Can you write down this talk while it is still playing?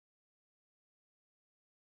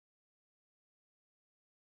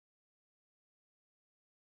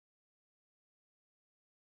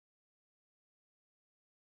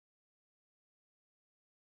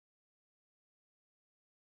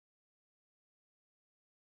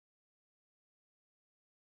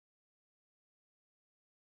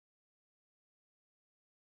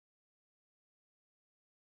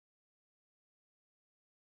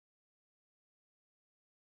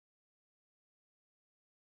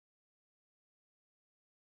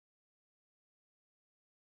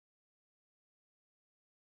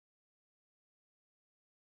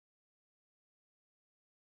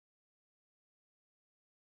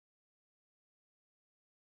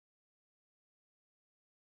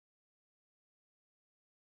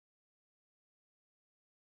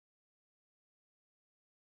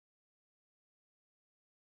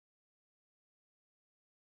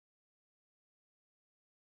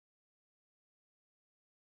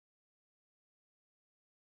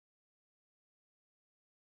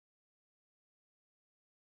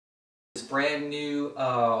brand new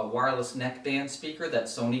wireless neckband speaker that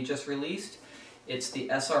Sony just released. It's the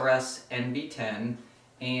SRS-NB10,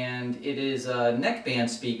 and it is a neckband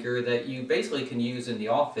speaker that you basically can use in the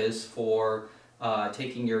office for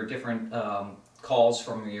taking your different calls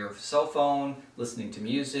from your cell phone, listening to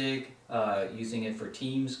music, using it for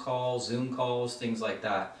Teams calls, Zoom calls, things like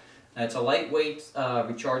that. It's a lightweight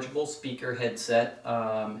rechargeable speaker headset,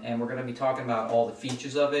 and we're going to be talking about all the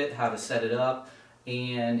features of it, how to set it up,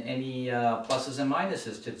 and any pluses and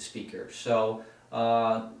minuses to the speaker. So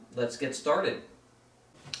let's get started.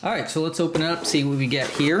 Alright, so let's open it up, see what we get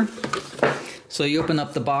here. So you open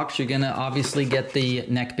up the box, you're going to obviously get the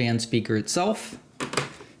neckband speaker itself.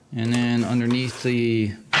 And then underneath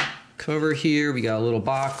the cover here, we got a little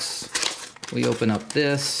box. We open up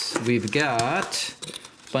this, we've got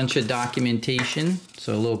a bunch of documentation.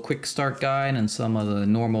 So a little quick start guide and some of the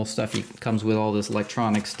normal stuff. It comes with all this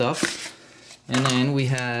electronic stuff. And then we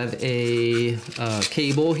have a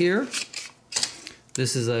cable here.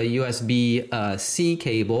 This is a USB-C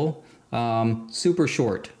cable, super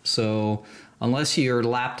short. So unless your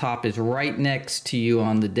laptop is right next to you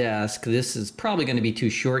on the desk, this is probably going to be too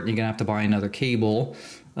short and you're going to have to buy another cable.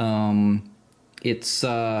 It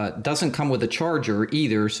doesn't come with a charger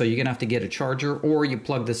either, so you're going to have to get a charger or you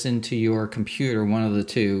plug this into your computer, one of the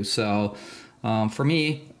two. So for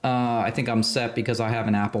me, I think I'm set because I have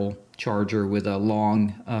an Apple charger with a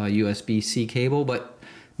long USB-C cable, but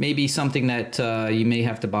maybe something that you may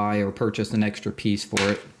have to buy or purchase an extra piece for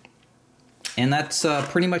it. And that's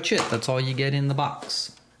pretty much it. That's all you get in the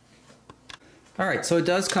box. Alright, so it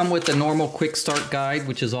does come with the normal quick start guide,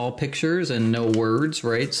 which is all pictures and no words,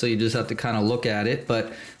 right? So you just have to kind of look at it.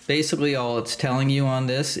 But basically all it's telling you on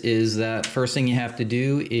this is that first thing you have to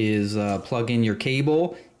do is plug in your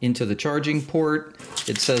cable into the charging port.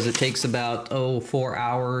 It says it takes about 4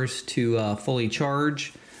 hours to fully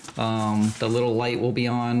charge. The little light will be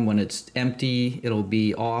on when it's empty, it'll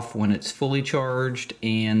be off when it's fully charged,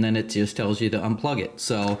 and then it just tells you to unplug it.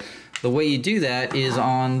 So the way you do that is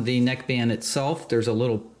on the neckband itself. There's a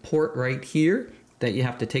little port right here that you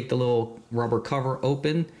have to take the little rubber cover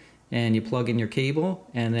open and you plug in your cable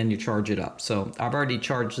and then you charge it up. So I've already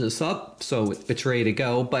charged this up, so it's ready to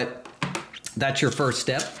go, but that's your first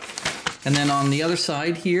step. And then on the other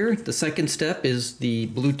side here, the second step is the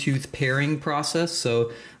Bluetooth pairing process.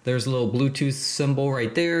 So there's a little Bluetooth symbol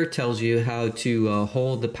right there, tells you how to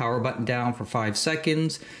hold the power button down for 5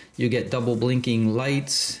 seconds. You get double blinking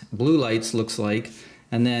lights, blue lights looks like,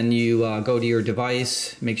 and then you go to your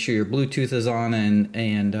device, make sure your Bluetooth is on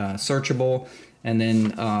and searchable, and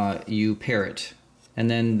then you pair it.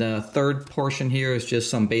 And then the third portion here is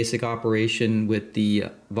just some basic operation with the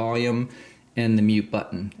volume and the mute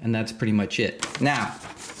button, and that's pretty much it. Now,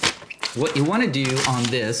 what you want to do on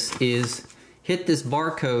this is hit this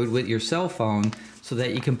barcode with your cell phone so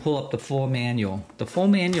that you can pull up the full manual. The full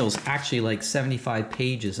manual is actually like 75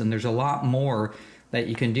 pages, and there's a lot more that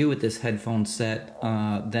you can do with this headphone set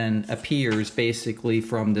than appears basically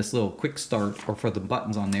from this little quick start or for the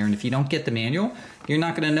buttons on there. And if you don't get the manual, you're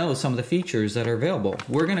not going to know some of the features that are available.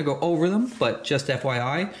 We're going to go over them, but just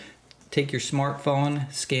FYI, take your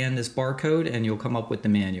smartphone, scan this barcode, and you'll come up with the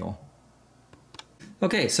manual.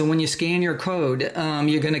 Okay, so when you scan your code,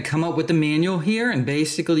 you're going to come up with the manual here, and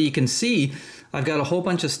basically you can see I've got a whole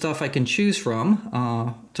bunch of stuff I can choose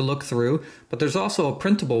from to look through, but there's also a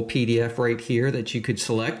printable PDF right here that you could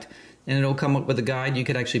select, and it'll come up with a guide you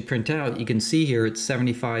could actually print out. You can see here it's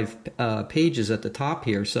 75 pages at the top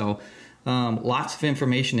here, so lots of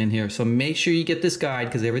information in here. So make sure you get this guide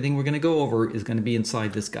because everything we're going to go over is going to be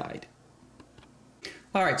inside this guide.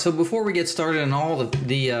 Alright, so before we get started on all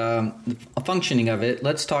the functioning of it,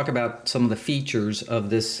 let's talk about some of the features of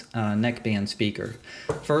this neckband speaker.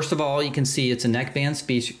 First of all, you can see it's a neckband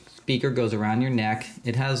speaker, goes around your neck.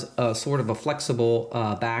 It has a sort of a flexible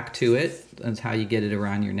back to it. That's how you get it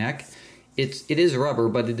around your neck. It is rubber,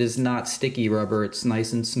 but it is not sticky rubber. It's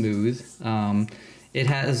nice and smooth. It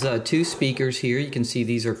has 2 speakers here. You can see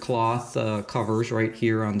these are cloth covers right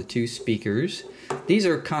here on the 2 speakers. These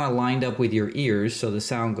are kind of lined up with your ears, so the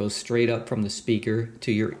sound goes straight up from the speaker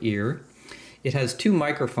to your ear. It has 2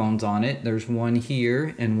 microphones on it. There's one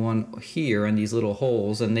here and one here in these little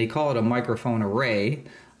holes, and they call it a microphone array,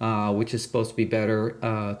 which is supposed to be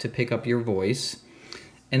better to pick up your voice.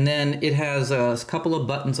 And then it has a couple of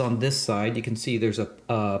buttons on this side. You can see there's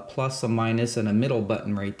a plus, a minus, and a middle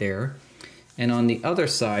button right there. And on the other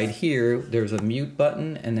side here, there's a mute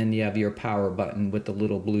button, and then you have your power button with the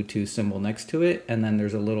little Bluetooth symbol next to it. And then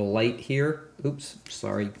there's a little light here. Oops,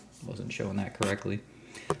 sorry, wasn't showing that correctly.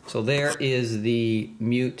 So there is the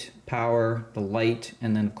mute, power, the light,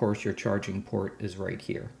 and then of course your charging port is right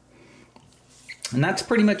here. And that's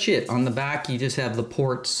pretty much it. On the back, you just have the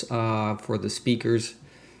ports for the speakers,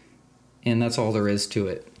 and that's all there is to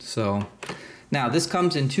it. So now this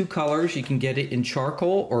comes in 2 colors. You can get it in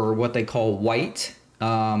charcoal or what they call white.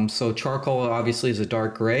 So charcoal obviously is a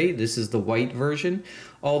dark gray. This is the white version.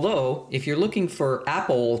 Although, if you're looking for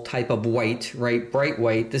Apple type of white, right, bright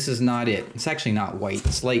white, this is not it. It's actually not white,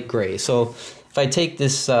 it's light gray. So if I take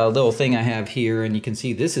this little thing I have here, and you can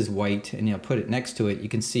see this is white, and put it next to it, you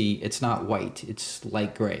can see it's not white, it's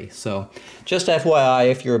light gray. So just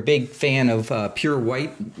FYI, if you're a big fan of pure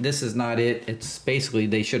white, this is not it. It's basically,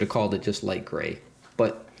 they should have called it just light gray,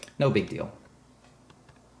 but no big deal.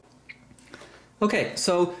 Okay,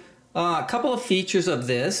 so a couple of features of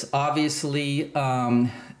this. Obviously,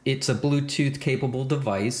 it's a Bluetooth capable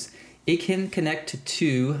device. It can connect to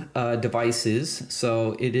 2 devices,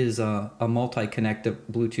 so it is a multi-connect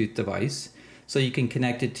Bluetooth device. So you can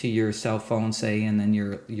connect it to your cell phone, say, and then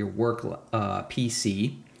your work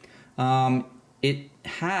PC. It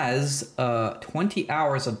has 20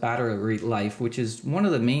 hours of battery life, which is one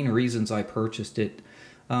of the main reasons I purchased it.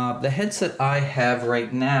 The headset I have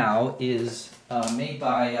right now is made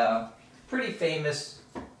by a pretty famous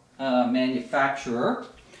manufacturer,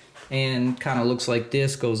 and kind of looks like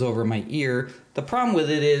this, goes over my ear. The problem with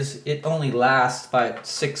it is it only lasts about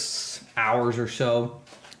 6 hours or so,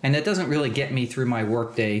 and it doesn't really get me through my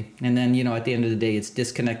work day. And then, at the end of the day, it's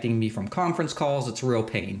disconnecting me from conference calls. It's a real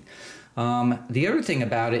pain. The other thing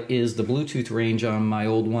about it is the Bluetooth range on my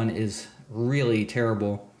old one is really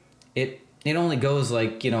terrible. It only goes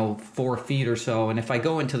like, 4 feet or so, and if I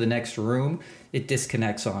go into the next room, it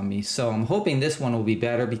disconnects on me. So I'm hoping this one will be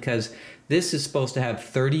better, because this is supposed to have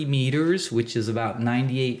 30 meters, which is about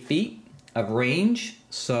 98 feet of range.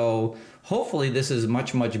 So hopefully this is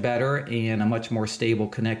much, much better and a much more stable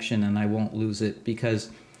connection, and I won't lose it, because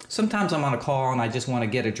sometimes I'm on a call and I just want to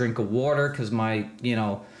get a drink of water because my,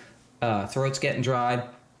 throat's getting dry.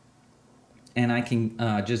 And I can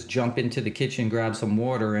just jump into the kitchen, grab some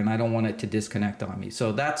water, and I don't want it to disconnect on me.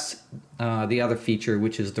 So that's the other feature,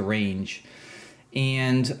 which is the range.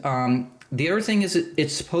 And the other thing is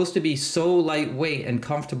it's supposed to be so lightweight and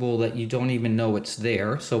comfortable that you don't even know it's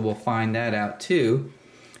there. So we'll find that out too.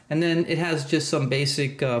 And then it has just some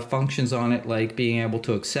basic functions on it, like being able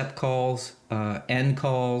to accept calls, end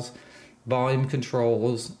calls, volume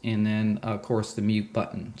controls, and then of course the mute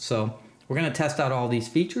button. So we're going to test out all these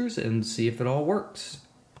features and see if it all works.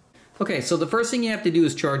 Okay, so the first thing you have to do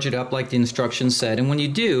is charge it up like the instructions said. And when you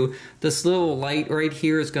do, this little light right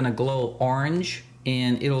here is going to glow orange,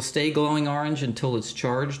 and it'll stay glowing orange until it's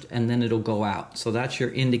charged, and then it'll go out. So that's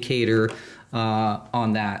your indicator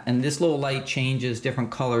on that. And this little light changes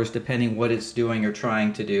different colors depending what it's doing or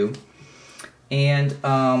trying to do. And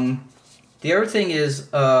the other thing is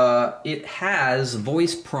it has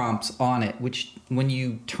voice prompts on it, which when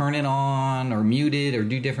you turn it on or mute it or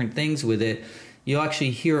do different things with it, you'll actually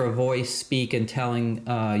hear a voice speak and telling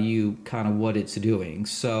you kind of what it's doing.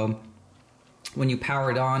 So when you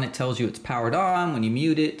power it on, it tells you it's powered on. When you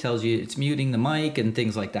mute it, it tells you it's muting the mic and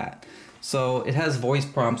things like that. So it has voice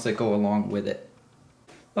prompts that go along with it.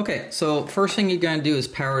 Okay, so first thing you're going to do is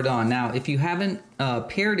power it on. Now, if you haven't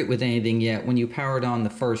paired it with anything yet, when you power it on the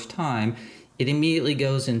first time, it immediately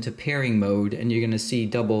goes into pairing mode, and you're going to see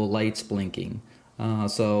double lights blinking.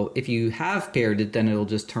 So if you have paired it, then it'll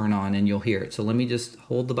just turn on and you'll hear it. So let me just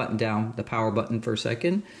hold the button down, the power button, for a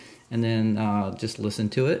second, and then just listen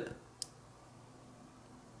to it.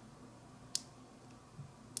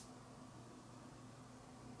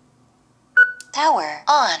 Power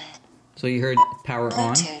on. So you heard power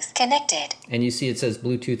on. Bluetooth connected. And you see it says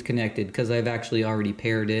Bluetooth connected because I've actually already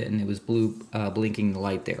paired it, and it was blue blinking the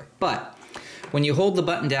light there. But when you hold the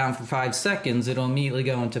button down for 5 seconds, it'll immediately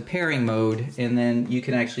go into pairing mode, and then you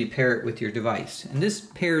can actually pair it with your device. And this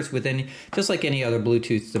pairs with just like any other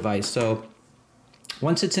Bluetooth device. So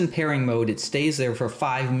once it's in pairing mode, it stays there for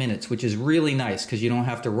 5 minutes, which is really nice because you don't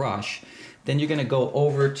have to rush. Then you're going to go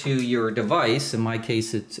over to your device. In my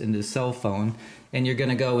case, it's in the cell phone. And you're going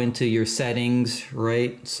to go into your settings,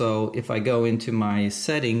 right? So if I go into my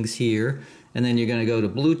settings here, and then you're going to go to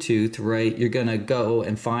Bluetooth, right? You're going to go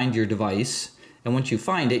and find your device. And once you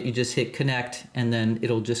find it, you just hit connect, and then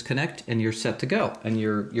it'll just connect, and you're set to go, and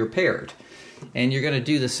you're paired. And you're going to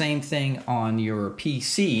do the same thing on your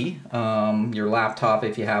PC, your laptop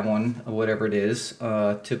if you have one, or whatever it is,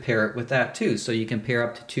 to pair it with that too. So you can pair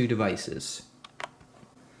up to 2 devices.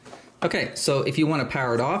 Okay, so if you want to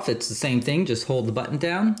power it off, it's the same thing. Just hold the button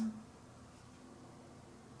down.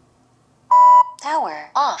 Power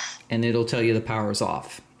off. And it'll tell you the power's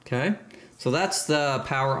off. Okay? So that's the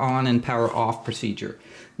power on and power off procedure.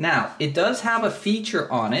 Now, it does have a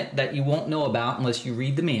feature on it that you won't know about unless you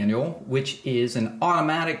read the manual, which is an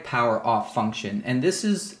automatic power off function. And this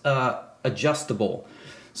is adjustable.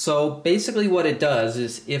 So basically what it does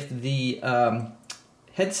is if the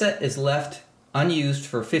headset is left unused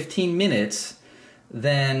for 15 minutes,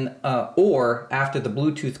 then, or after the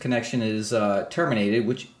Bluetooth connection is terminated,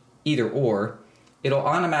 which either or, it'll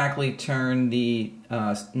automatically turn the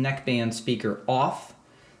neckband speaker off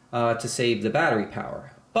to save the battery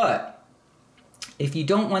power. But if you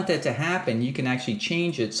don't want that to happen, you can actually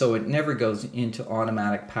change it so it never goes into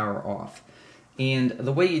automatic power off. And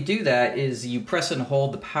the way you do that is you press and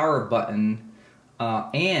hold the power button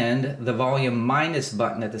and the volume minus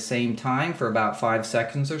button at the same time for about 5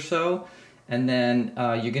 seconds or so. And then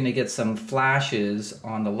you're going to get some flashes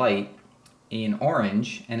on the light in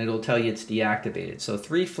orange, and it'll tell you it's deactivated. So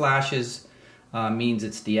 3 flashes means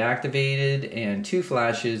it's deactivated, and 2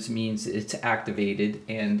 flashes means it's activated.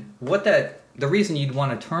 And the reason you'd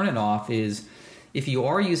want to turn it off is if you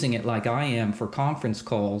are using it like I am for conference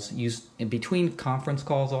calls, between conference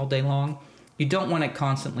calls all day long, you don't want it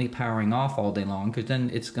constantly powering off all day long, because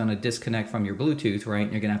then it's going to disconnect from your Bluetooth,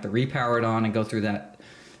 right? You're going to have to repower it on and go through that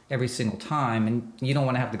every single time, and you don't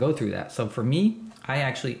want to have to go through that. So for me, I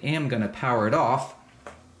actually am going to power it off.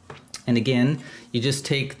 And again, you just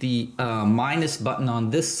take the minus button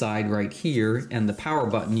on this side right here and the power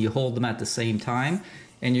button, you hold them at the same time,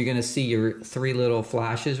 and you're going to see your 3 little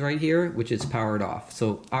flashes right here, which is powered off.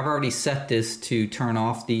 So I've already set this to turn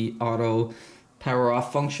off the auto power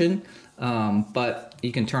off function, but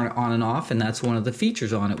you can turn it on and off, and that's one of the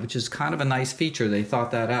features on it, which is kind of a nice feature. They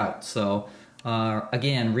thought that out. So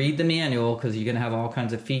again, read the manual, because you're going to have all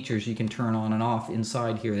kinds of features you can turn on and off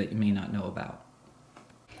inside here that you may not know about.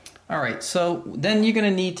 Alright, so then you're going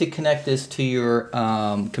to need to connect this to your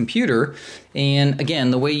computer, and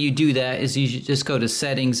again, the way you do that is you just go to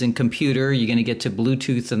Settings and Computer. You're going to get to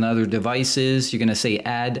Bluetooth and other devices. You're going to say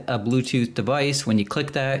Add a Bluetooth device. When you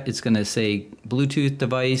click that, it's going to say Bluetooth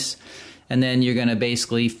device, and then you're going to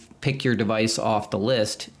basically pick your device off the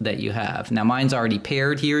list that you have. Now mine's already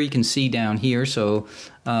paired here, you can see down here, so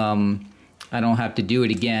I don't have to do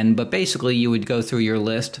it again, but basically you would go through your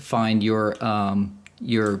list, find your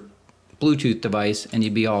Bluetooth device, and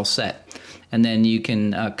you'd be all set. And then you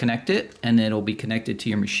can connect it, and it'll be connected to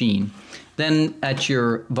your machine. Then at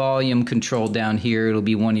your volume control down here, it'll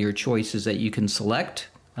be one of your choices that you can select.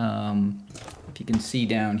 If you can see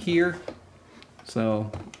down here,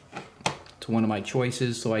 so it's one of my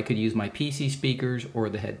choices, so I could use my PC speakers or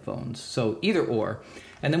the headphones, so either or.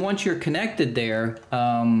 And then once you're connected there,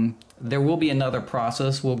 there will be another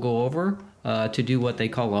process we'll go over to do what they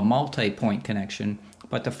call a multi-point connection.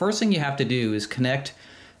 But the first thing you have to do is connect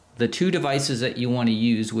the 2 devices that you want to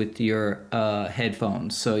use with your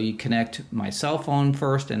headphones. So you connect my cell phone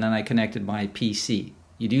first, and then I connected my PC.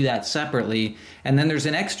 You do that separately, and then there's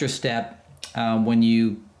an extra step when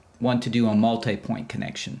you want to do a multi-point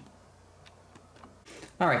connection.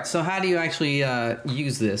 Alright, so how do you actually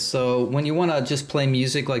use this? So when you want to just play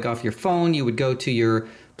music like off your phone, you would go to your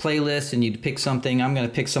playlist and you'd pick something. I'm going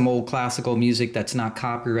to pick some old classical music that's not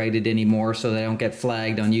copyrighted anymore, so they don't get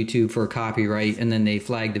flagged on YouTube for copyright and then they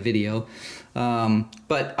flag the video.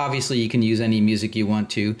 But obviously you can use any music you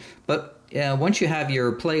want to. But once you have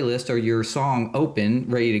your playlist or your song open,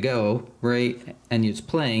 ready to go, right, and it's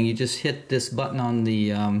playing, you just hit this button on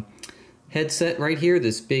the headset right here,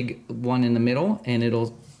 this big one in the middle, and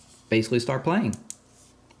it'll basically start playing.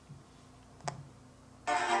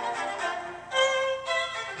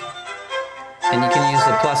 And you can use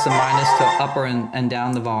the plus and minus to up and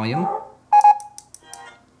down the volume.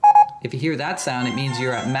 If you hear that sound, it means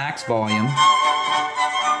you're at max volume.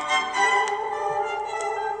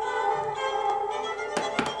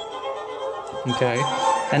 Okay.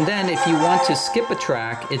 And then if you want to skip a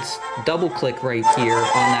track, it's double click right here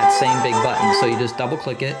on that same big button. So you just double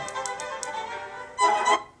click it,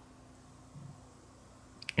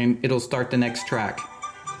 and it'll start the next track.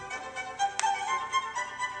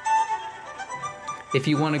 If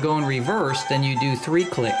you want to go in reverse, then you do 3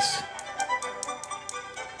 clicks.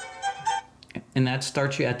 And that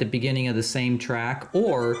starts you at the beginning of the same track,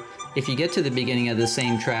 or if you get to the beginning of the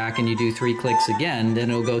same track and you do 3 clicks again, then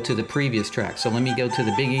it'll go to the previous track. So let me go to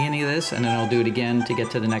the beginning of this, and then I'll do it again to get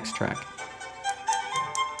to the next track.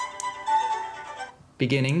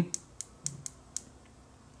 Beginning.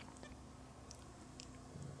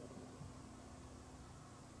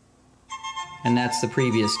 And that's the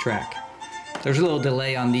previous track. There's a little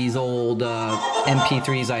delay on these old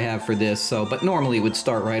MP3s I have for this, but normally it would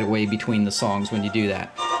start right away between the songs when you do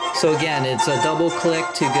that. So again, it's a double click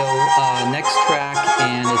to go next track,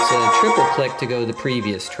 and it's a triple click to go to the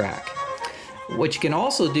previous track. What you can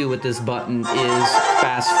also do with this button is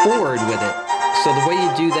fast forward with it. So the way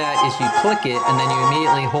you do that is you click it and then you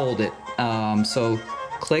immediately hold it. So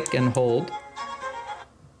click and hold.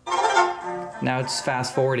 Now it's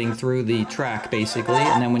fast forwarding through the track basically,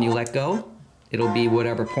 and then when you let go, it'll be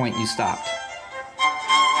whatever point you stopped.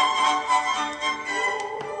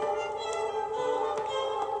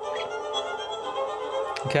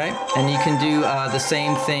 Okay, and you can do the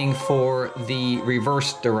same thing for the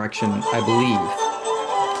reverse direction, I believe.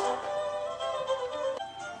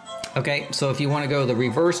 Okay, so if you want to go the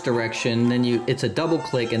reverse direction, then it's a double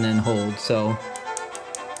click and then hold. So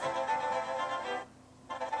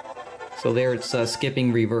there it's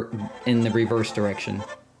skipping in the reverse direction,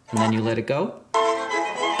 and then you let it go,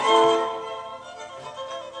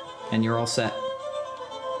 and you're all set.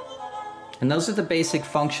 And those are the basic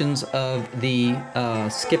functions of the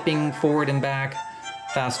skipping forward and back,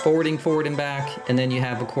 fast forwarding forward and back, and then you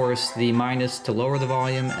have, of course, the minus to lower the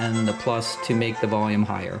volume and the plus to make the volume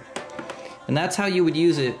higher. And that's how you would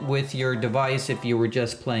use it with your device if you were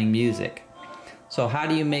just playing music. So how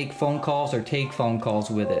do you make phone calls or take phone calls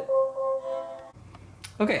with it?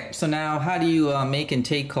 Okay, so now how do you make and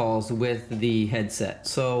take calls with the headset?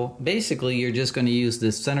 So basically you're just going to use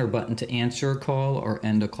this center button to answer a call or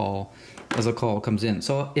end a call as a call comes in.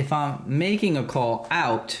 So if I'm making a call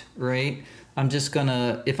out, right, I'm just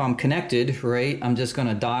gonna, if I'm connected, right, I'm just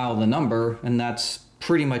gonna dial the number, and that's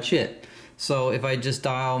pretty much it. So if I just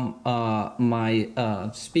dial my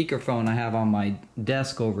speakerphone I have on my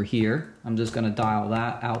desk over here, I'm just gonna dial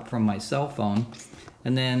that out from my cell phone,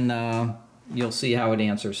 and then you'll see how it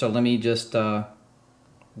answers. So let me just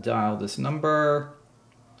dial this number.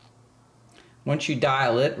 Once you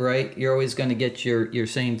dial it, right, you're always going to get your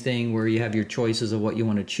same thing where you have your choices of what you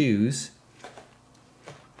want to choose.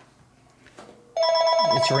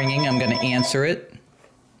 It's ringing. I'm going to answer it.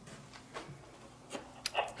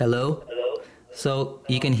 Hello? So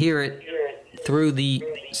you can hear it through the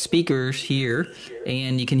speakers here,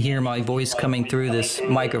 and you can hear my voice coming through this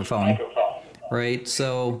microphone, right?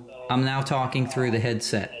 So I'm now talking through the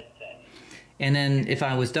headset. And then if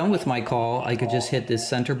I was done with my call, I could just hit this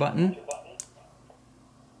center button,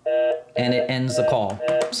 and it ends the call.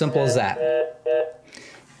 Simple as that.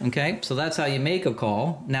 Okay, so that's how you make a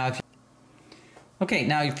call. Now,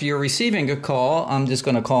 if you're receiving a call, I'm just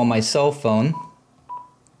going to call my cell phone.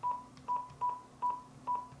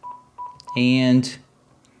 And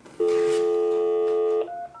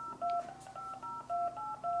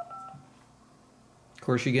of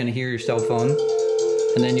course, you're going to hear your cell phone,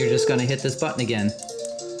 and then you're just going to hit this button again.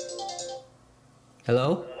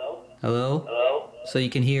 Hello? Hello? So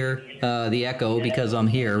you can hear the echo because I'm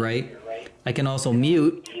here, right? I can also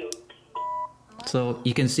mute. So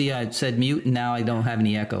you can see I said mute, and now I don't have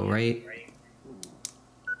any echo, right?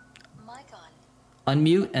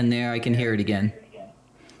 Unmute, and there I can hear it again.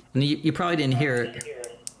 And you probably didn't hear it.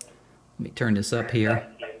 Let me turn this up here.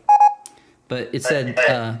 But it said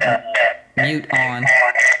mute on.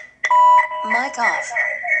 Mic off.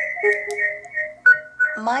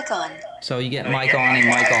 Mic on. So you get mic on and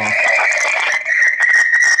mic off.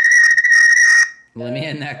 Let me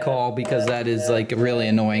end that call because that is like really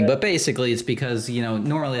annoying. But basically it's because, you know,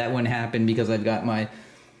 normally that wouldn't happen because I've got my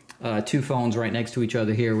two phones right next to each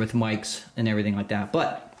other here with mics and everything like that.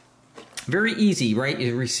 But very easy, right?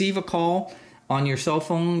 You receive a call on your cell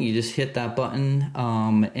phone, you just hit that button,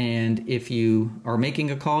 and if you are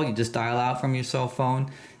making a call, you just dial out from your cell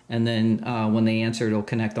phone, and then when they answer, it'll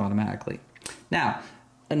connect automatically. Now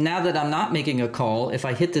that I'm not making a call, if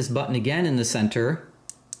I hit this button again in the center,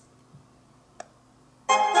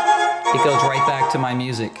 it goes right back to my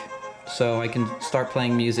music, so I can start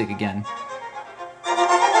playing music again.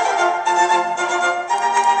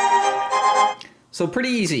 So pretty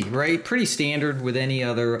easy, right? Pretty standard with any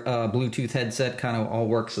other Bluetooth headset, kind of all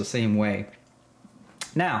works the same way.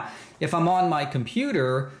 Now, if I'm on my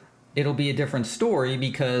computer, it'll be a different story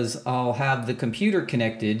because I'll have the computer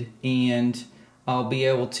connected and I'll be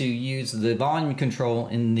able to use the volume control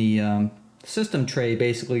in the system tray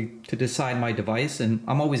basically to decide my device, and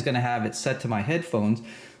I'm always going to have it set to my headphones.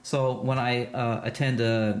 So when I attend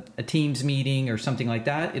a Teams meeting or something like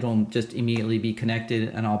that, it'll just immediately be connected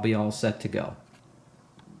and I'll be all set to go.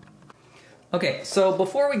 Okay, so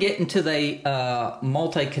before we get into the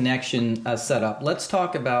multi-connection setup, let's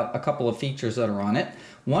talk about a couple of features that are on it.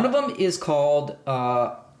 One of them is called,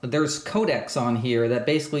 there's codecs on here that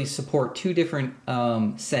basically support two different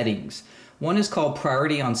settings. One is called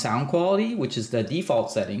priority on sound quality, which is the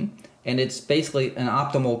default setting, and it's basically an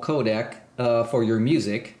optimal codec for your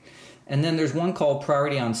music. And then there's one called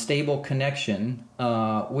priority on stable connection,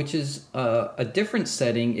 which is a different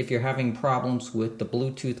setting if you're having problems with the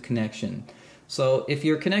Bluetooth connection. So if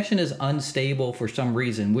your connection is unstable for some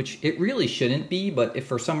reason, which it really shouldn't be, but if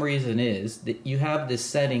for some reason is, that you have this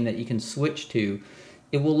setting that you can switch to,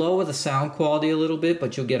 it will lower the sound quality a little bit,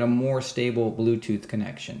 but you'll get a more stable Bluetooth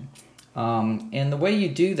connection. And the way you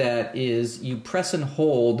do that is you press and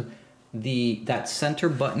hold that center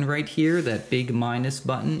button right here, that big minus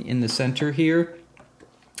button in the center here,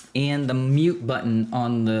 and the mute button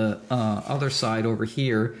on the other side over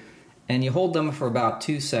here, and you hold them for about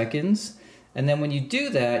 2 seconds. And then when you do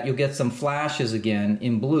that, you'll get some flashes again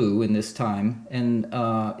in blue in this time. And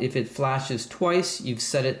if it flashes twice, you've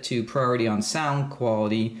set it to priority on sound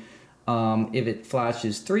quality. If it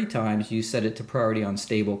flashes 3 times, you set it to priority on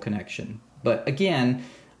stable connection. But again,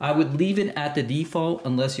 I would leave it at the default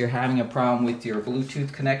unless you're having a problem with your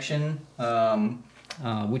Bluetooth connection,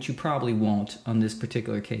 which you probably won't on this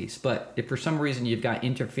particular case. But if for some reason you've got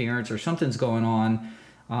interference or something's going on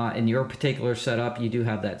in your particular setup, you do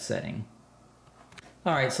have that setting.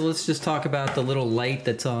 Alright, so let's just talk about the little light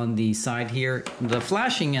that's on the side here. The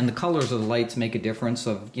flashing and the colors of the lights make a difference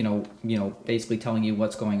of, basically telling you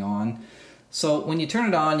what's going on. So when you turn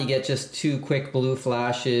it on, you get just 2 quick blue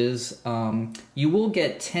flashes. You will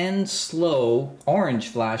get 10 slow orange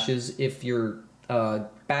flashes if your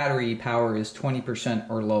battery power is 20%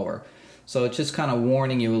 or lower. So it's just kind of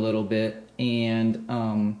warning you a little bit,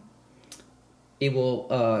 and it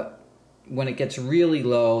will... when it gets really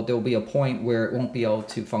low, there'll be a point where it won't be able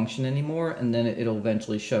to function anymore, and then it'll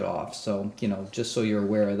eventually shut off. So, just so you're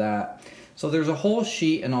aware of that. So there's a whole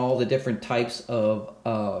sheet and all the different types of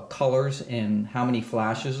colors and how many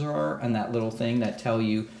flashes there are, and that little thing that tell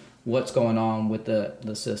you what's going on with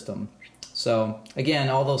the system. So again,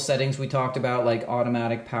 all those settings we talked about, like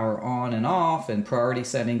automatic power on and off and priority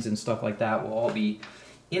settings and stuff like that, will all be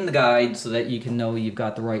in the guide so that you can know you've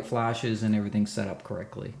got the right flashes and everything set up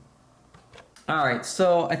correctly. Alright,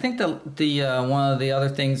 so I think one of the other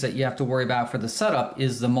things that you have to worry about for the setup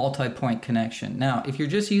is the multi-point connection. Now, if you're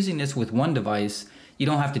just using this with one device, you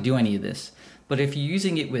don't have to do any of this. But if you're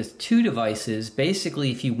using it with 2 devices,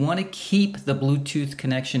 basically if you want to keep the Bluetooth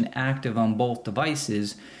connection active on both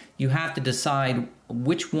devices, you have to decide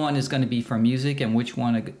which one is going to be for music and which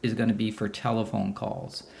one is going to be for telephone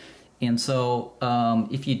calls. And so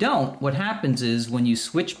if you don't, what happens is when you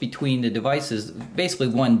switch between the devices, basically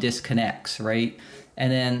one disconnects, right?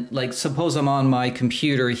 And then, like, suppose I'm on my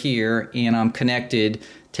computer here and I'm connected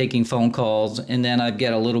taking phone calls, and then I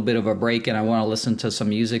get a little bit of a break and I want to listen to some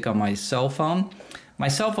music on my cell phone. My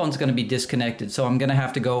cell phone's going to be disconnected, so I'm going to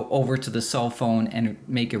have to go over to the cell phone and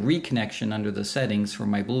make a reconnection under the settings for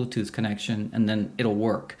my Bluetooth connection, and then it'll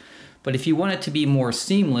work. But if you want it to be more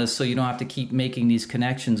seamless so you don't have to keep making these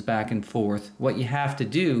connections back and forth, what you have to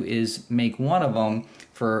do is make one of them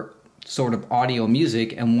for sort of audio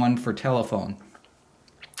music and one for telephone.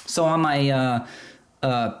 So on my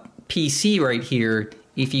PC right here,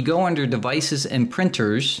 if you go under Devices and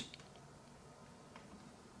Printers,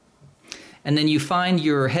 and then you find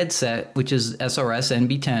your headset, which is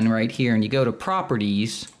SRS-NB10 right here, and you go to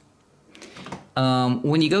Properties,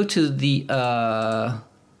 when you go to the...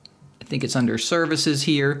 I think it's under Services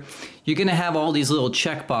here, you're going to have all these little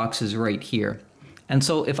check boxes right here. And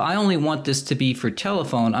so if I only want this to be for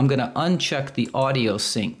telephone, I'm going to uncheck the audio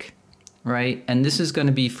sync, right? And this is going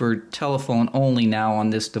to be for telephone only now on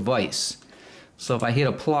this device. So if I hit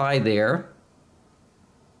apply there,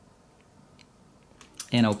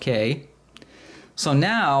 and OK. So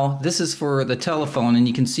now this is for the telephone, and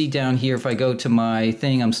you can see down here if I go to my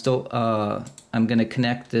thing, I'm going to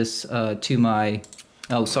connect this to my...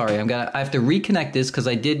 Oh, sorry, I have to reconnect this because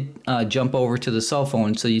I did jump over to the cell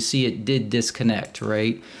phone, so you see it did disconnect,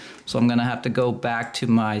 right? So I'm going to have to go back to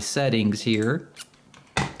my settings here,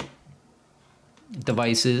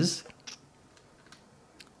 devices,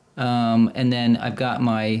 and then I've got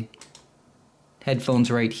my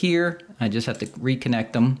headphones right here. I just have to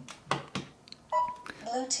reconnect them.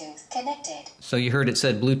 Bluetooth connected. So you heard it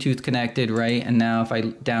said Bluetooth connected, right? And now if I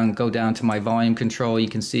go down to my volume control, you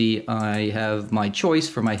can see I have my choice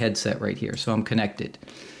for my headset right here. So I'm connected.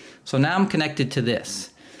 So now I'm connected to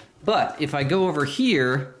this. But if I go over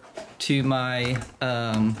here to my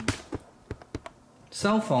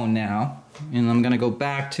cell phone now, and I'm going to go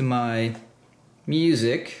back to my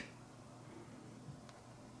music,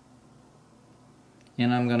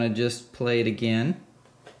 and I'm going to just play it again.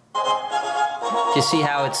 You see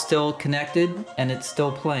how it's still connected and it's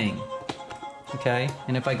still playing, okay?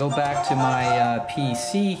 And if I go back to my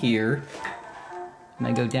PC here, and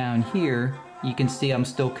I go down here, you can see I'm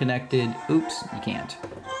still connected. Oops, you can't.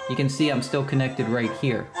 you can see I'm still connected right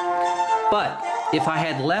here. But if I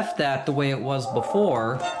had left that the way it was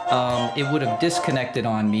before, it would have disconnected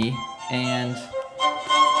on me, and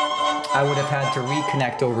I would have had to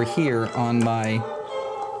reconnect over here on my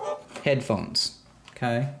headphones.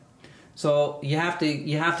 Okay, so you have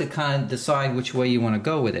to kind of decide which way you want to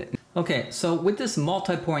go with it. Okay, so with this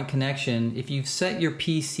multi-point connection, if you've set your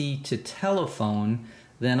PC to telephone,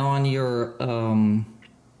 then on your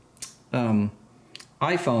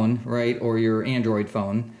iPhone, right, or your Android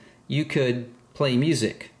phone, you could play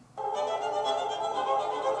music.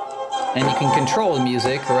 And you can control the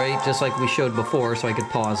music, right, just like we showed before, so I could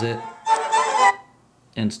pause it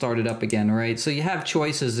and start it up again, right? So you have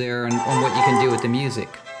choices there on what you can do with the music,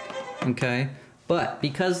 okay? But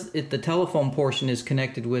because the telephone portion is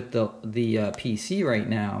connected with the PC right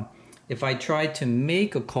now, if I try to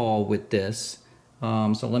make a call with this,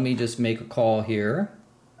 so let me just make a call here.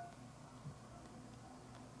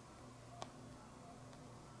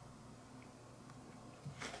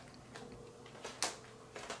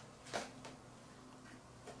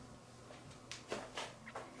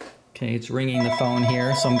 Okay, it's ringing the phone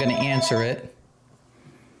here, so I'm going to answer it.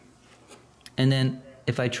 And then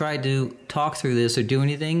if I try to talk through this or do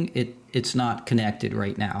anything, it's not connected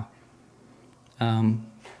right now.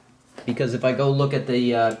 Because if I go look at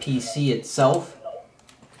the PC itself,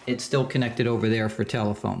 it's still connected over there for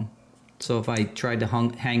telephone. So if I tried to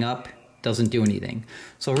hang up, it doesn't do anything.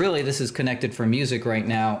 So really this is connected for music right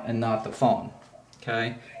now and not the phone.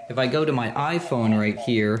 Okay? If I go to my iPhone right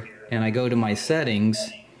here and I go to my settings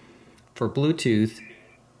for Bluetooth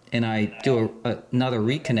and I do another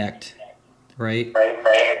reconnect, right?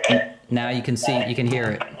 Now you can see, you can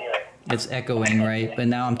hear it. It's echoing, right? But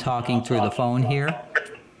now I'm talking through the phone here,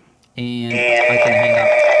 and I can hang up.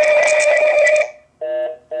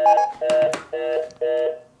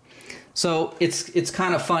 So it's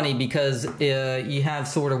kind of funny because you have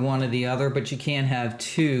sort of one or the other, but you can't have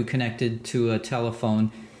two connected to a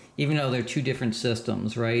telephone, even though they're two different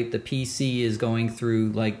systems, right? The PC is going through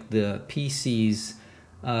like the PC's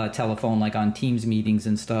telephone, like on Teams meetings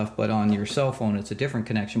and stuff, but on your cell phone it's a different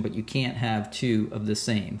connection, but you can't have two of the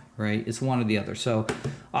same, right? It's one or the other. So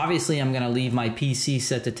obviously I'm going to leave my PC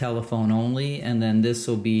set to telephone only, and then this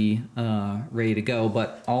will be ready to go.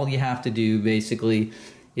 But all you have to do basically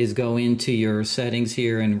is go into your settings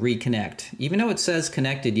here and reconnect. Even though it says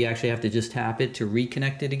connected, you actually have to just tap it to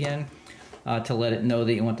reconnect it again, to let it know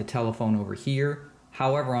that you want the telephone over here.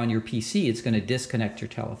 However, on your PC it's going to disconnect your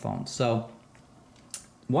telephone. So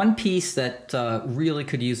one piece that really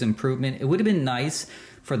could use improvement, it would have been nice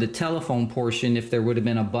for the telephone portion if there would have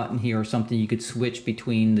been a button here or something you could switch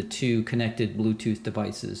between the two connected Bluetooth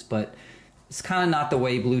devices. But it's kind of not the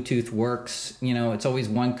way Bluetooth works. You know, it's always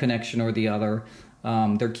one connection or the other.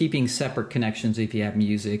 They're keeping separate connections if you have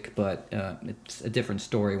music, but it's a different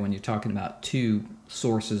story when you're talking about two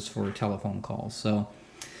sources for telephone calls. So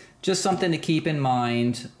just something to keep in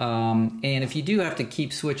mind. And if you do have to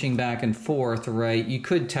keep switching back and forth, right, you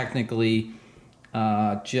could technically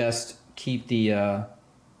just keep the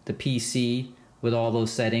PC with all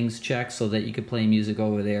those settings checked so that you could play music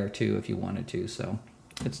over there too if you wanted to. So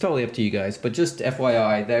it's totally up to you guys. But just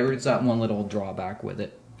FYI, there is that one little drawback with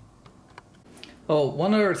it. Oh,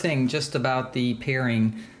 one other thing just about the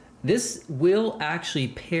pairing. This will actually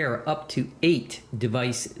pair up to 8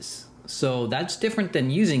 devices. So that's different than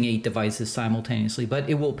using 8 devices simultaneously, but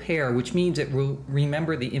it will pair, which means it will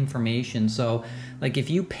remember the information. So like if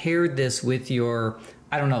you paired this with your,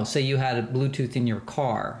 I don't know, say you had a Bluetooth in your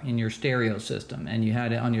car, in your stereo system, and you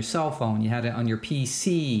had it on your cell phone, you had it on your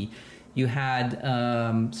PC, you had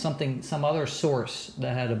some other source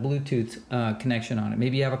that had a Bluetooth connection on it.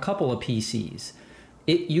 Maybe you have a couple of PCs.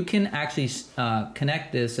 You can actually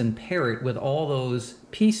connect this and pair it with all those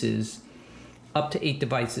pieces up to 8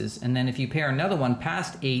 devices, and then if you pair another one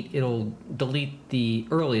past 8, it'll delete the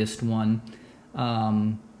earliest one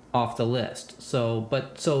off the list. So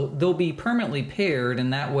they'll be permanently paired,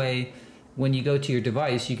 and that way when you go to your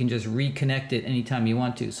device you can just reconnect it anytime you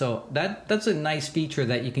want to. So that's a nice feature,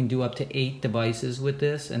 that you can do up to 8 devices with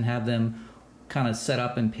this and have them kind of set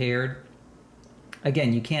up and paired.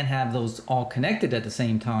 Again, you can't have those all connected at the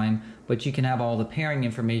same time, but you can have all the pairing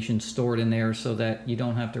information stored in there so that you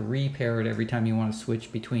don't have to repair it every time you want to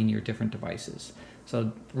switch between your different devices.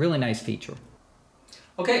 So really nice feature.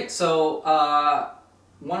 Okay, so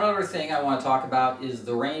one other thing I want to talk about is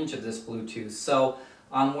the range of this Bluetooth. So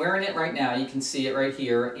I'm wearing it right now, you can see it right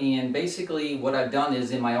here, and basically what I've done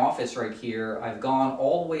is in my office right here, I've gone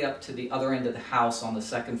all the way up to the other end of the house on the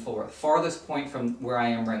 2nd floor, farthest point from where I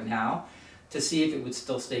am right now, to see if it would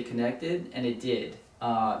still stay connected, and it did.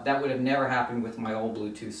 That would have never happened with my old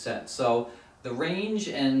Bluetooth set. So the range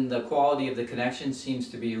and the quality of the connection seems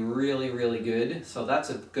to be really, really good. So that's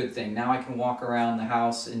a good thing. Now I can walk around the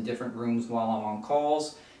house in different rooms while I'm on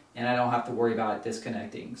calls, and I don't have to worry about it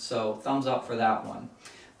disconnecting. So thumbs up for that one.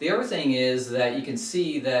 The other thing is that you can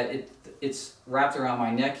see that it's wrapped around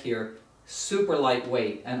my neck here, super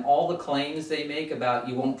lightweight, and all the claims they make about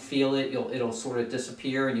you won't feel it, it'll sort of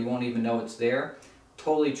disappear and you won't even know it's there,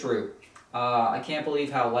 totally true. I can't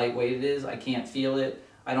believe how lightweight it is. I can't feel it.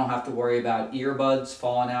 I don't have to worry about earbuds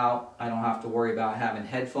falling out. I don't have to worry about having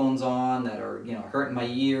headphones on that are, you know, hurting my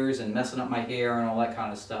ears and messing up my hair and all that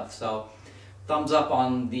kind of stuff. So thumbs up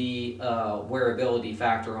on the wearability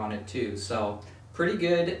factor on it too. So pretty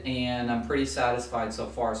good, and I'm pretty satisfied so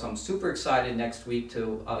far. So I'm super excited next week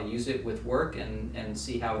to use it with work and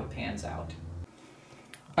see how it pans out.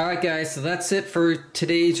 Alright guys, so that's it for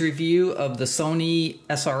today's review of the Sony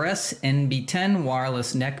SRS-NB10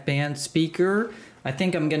 wireless neckband speaker. I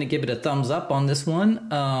think I'm going to give it a thumbs up on this one.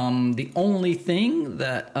 The only thing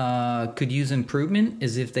that could use improvement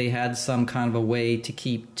is if they had some kind of a way to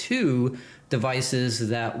keep two devices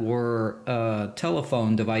that were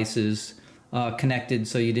telephone devices connected,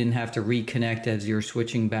 so you didn't have to reconnect as you're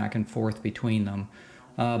switching back and forth between them.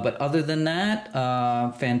 But other than that,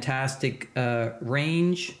 fantastic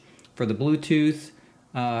range for the Bluetooth.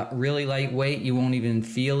 Really lightweight, you won't even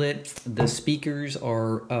feel it. The speakers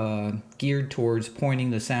are geared towards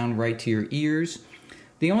pointing the sound right to your ears.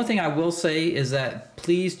 The only thing I will say is that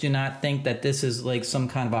please do not think that this is like some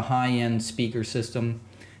kind of a high-end speaker system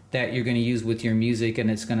that you're going to use with your music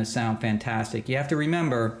and it's going to sound fantastic. You have to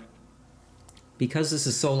remember, because this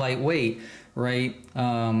is so lightweight, right,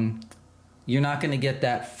 you're not going to get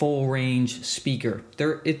that full range speaker.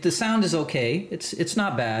 The sound is okay, it's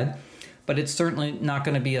not bad, but it's certainly not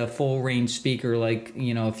going to be a full range speaker like,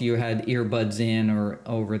 you know, if you had earbuds in or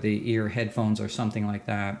over the ear headphones or something like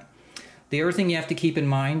that. The other thing you have to keep in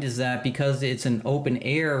mind is that because it's an open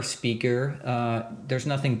air speaker, there's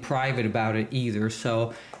nothing private about it either.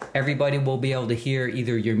 So everybody will be able to hear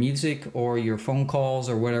either your music or your phone calls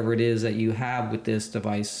or whatever it is that you have with this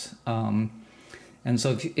device. And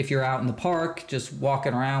so if you're out in the park, just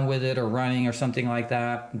walking around with it or running or something like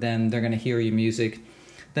that, then they're going to hear your music.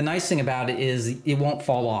 The nice thing about it is it won't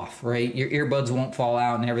fall off, right? Your earbuds won't fall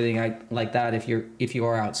out and everything like that if you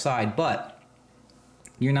are outside, but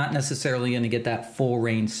you're not necessarily going to get that full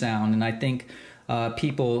range sound, and I think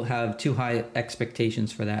people have too high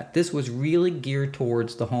expectations for that. This was really geared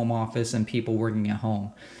towards the home office and people working at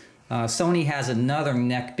home. Sony has another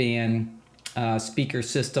neckband speaker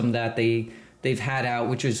system that they've had out,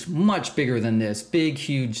 which is much bigger than this. Big,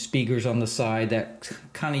 huge speakers on the side that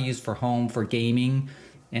kind of used for home, for gaming,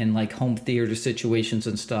 and like home theater situations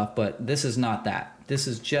and stuff, but this is not that. This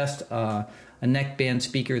is just a neckband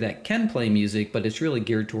speaker that can play music, but it's really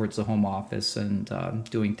geared towards the home office and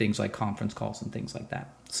doing things like conference calls and things like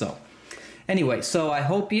that. So anyway, so I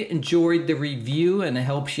hope you enjoyed the review and it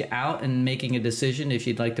helps you out in making a decision if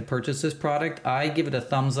you'd like to purchase this product. I give it a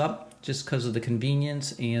thumbs up just because of the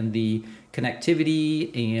convenience and the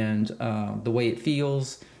connectivity and the way it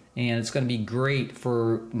feels. And it's going to be great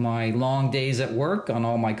for my long days at work on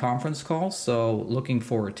all my conference calls, so looking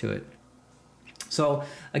forward to it. So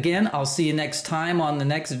again, I'll see you next time on the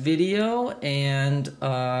next video, and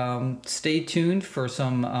stay tuned for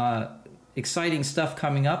some exciting stuff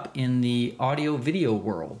coming up in the audio video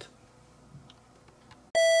world.